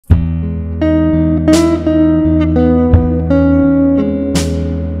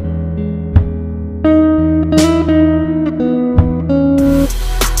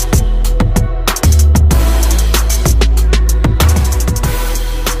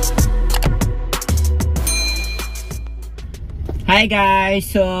Hi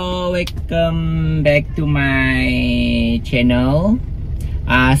guys, so welcome back to my channel.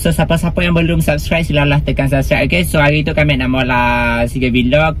 So siapa-siapa yang belum subscribe, silalah tekan subscribe. Okay, so hari tu kami nak mula sebuah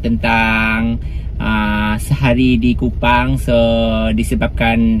vlog tentang sehari di Kupang. So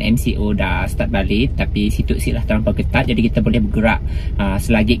disebabkan MCO dah start balik, tapi situasi lah terlampau ketat, jadi kita boleh bergerak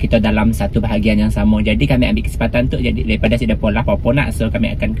selagi kita dalam satu bahagian yang sama. Jadi kami ambil kesempatan tu, jadi daripada sini pola apa nak, so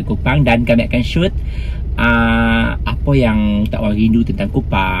kami akan ke Kupang dan kami akan shoot apa yang tak orang rindu tentang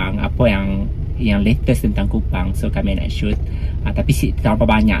Kupang, apa yang latest tentang Kupang. So kami nak shoot, tapi terlalu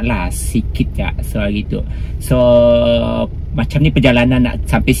banyak lah, sikit je. So hari tu, so macam ni perjalanan nak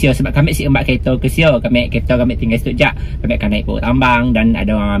sampai Sio, sebab kami si empat kereta ke Sio. Kami tinggal situ je, kami akan naik pokok tambang dan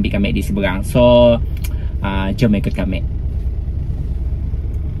ada orang ambil kami di seberang. So jom ikut kami.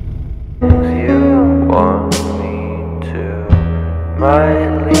 You want me to,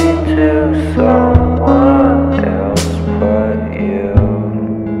 might lead to someone else but you.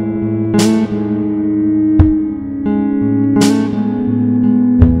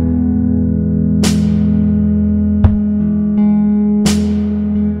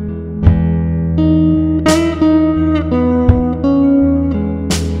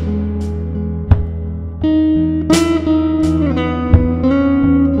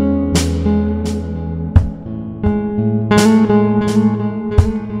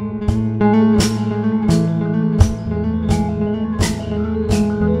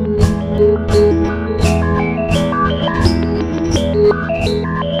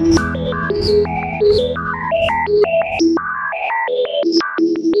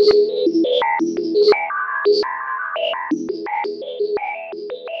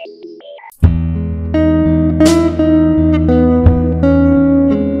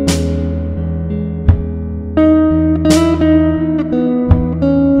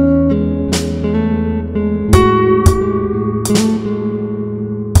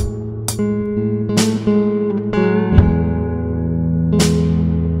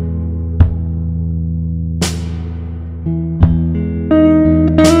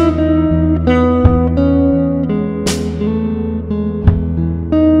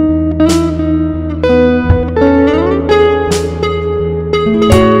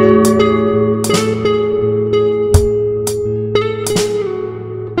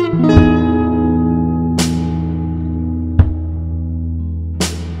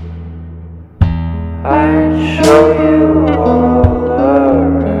 I'd show you all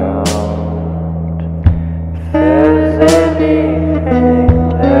around. If there's anything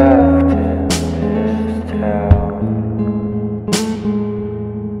left in this town,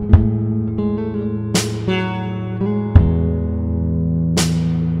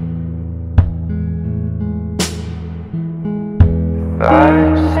 if I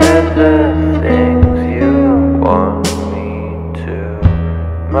said the things you want me to,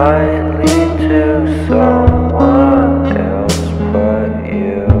 might lead to someone else but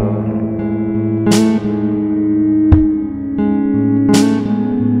you.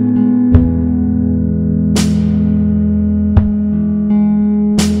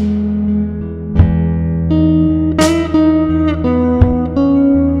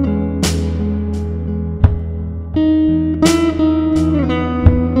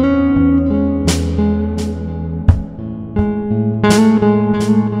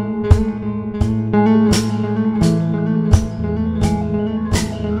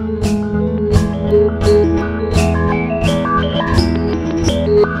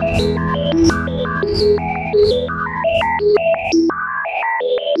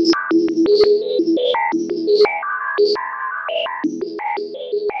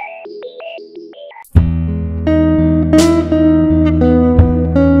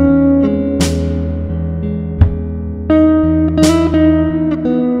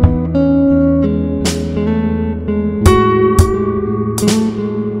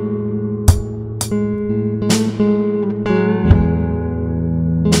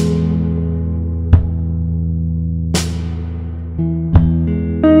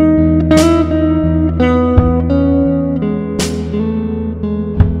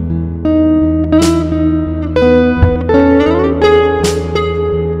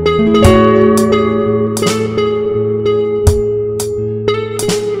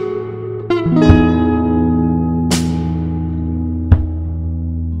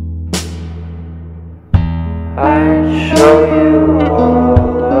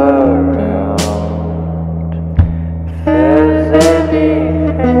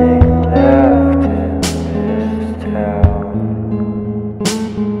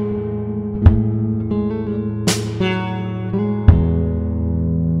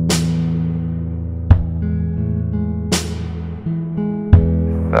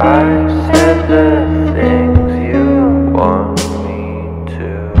 I said the things you want me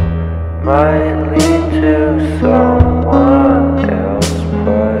to might lead to someone else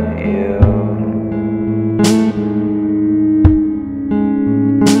but you.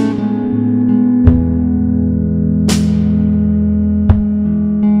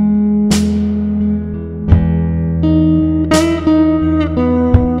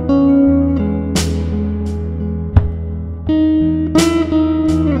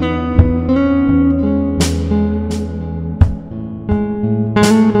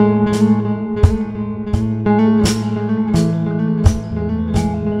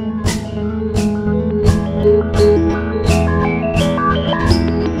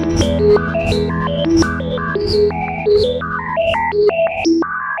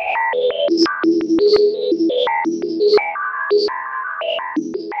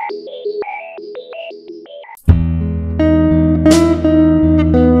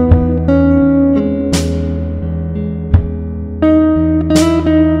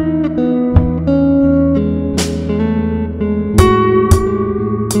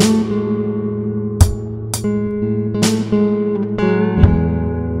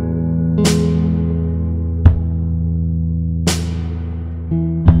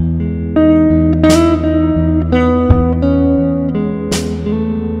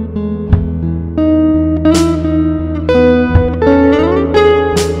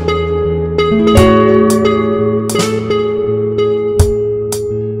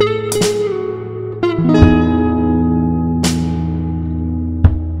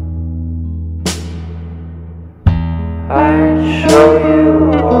 I'd show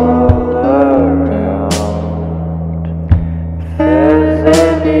you all around. If there's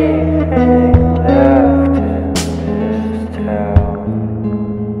anything left in this town,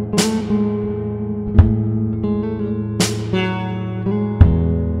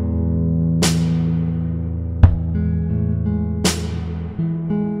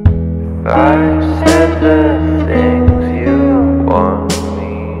 if I said the things you want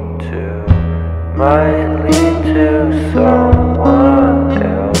me to might lead to someone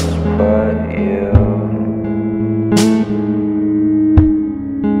else but you.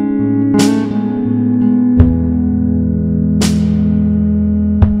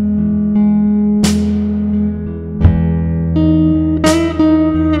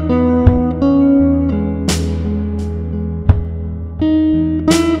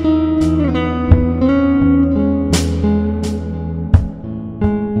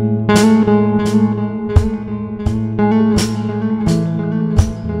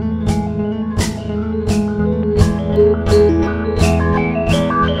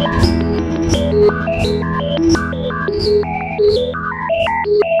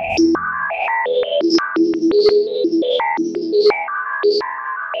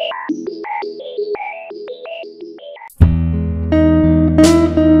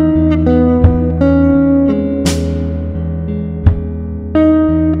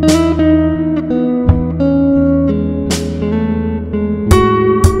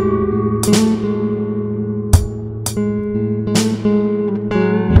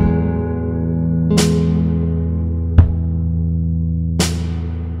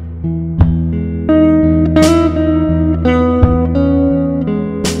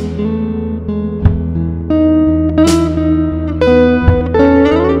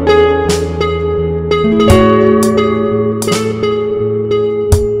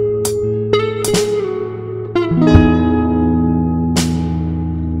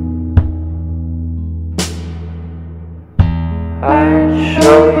 I'd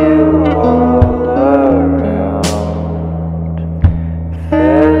show you all around. If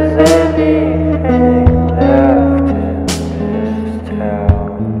there's anything left in this town,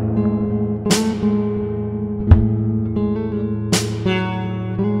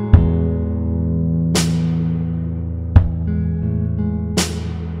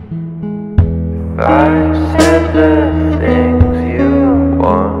 if I said the things you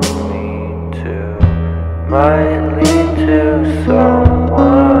want me to might lead to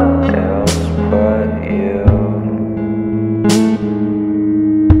someone else but you.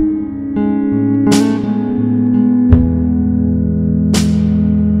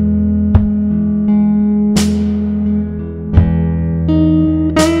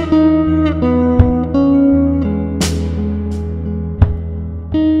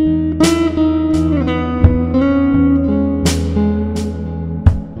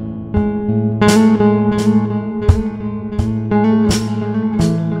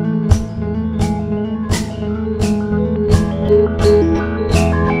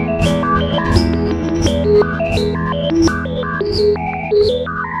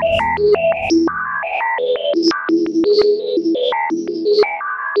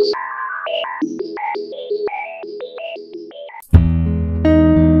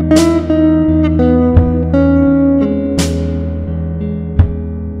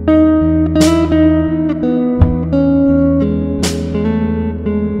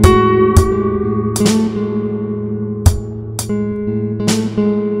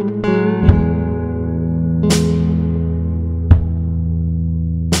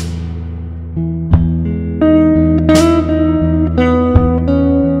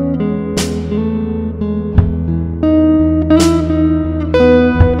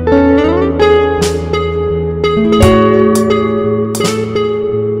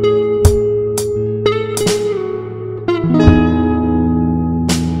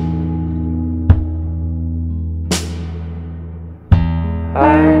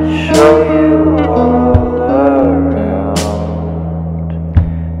 show you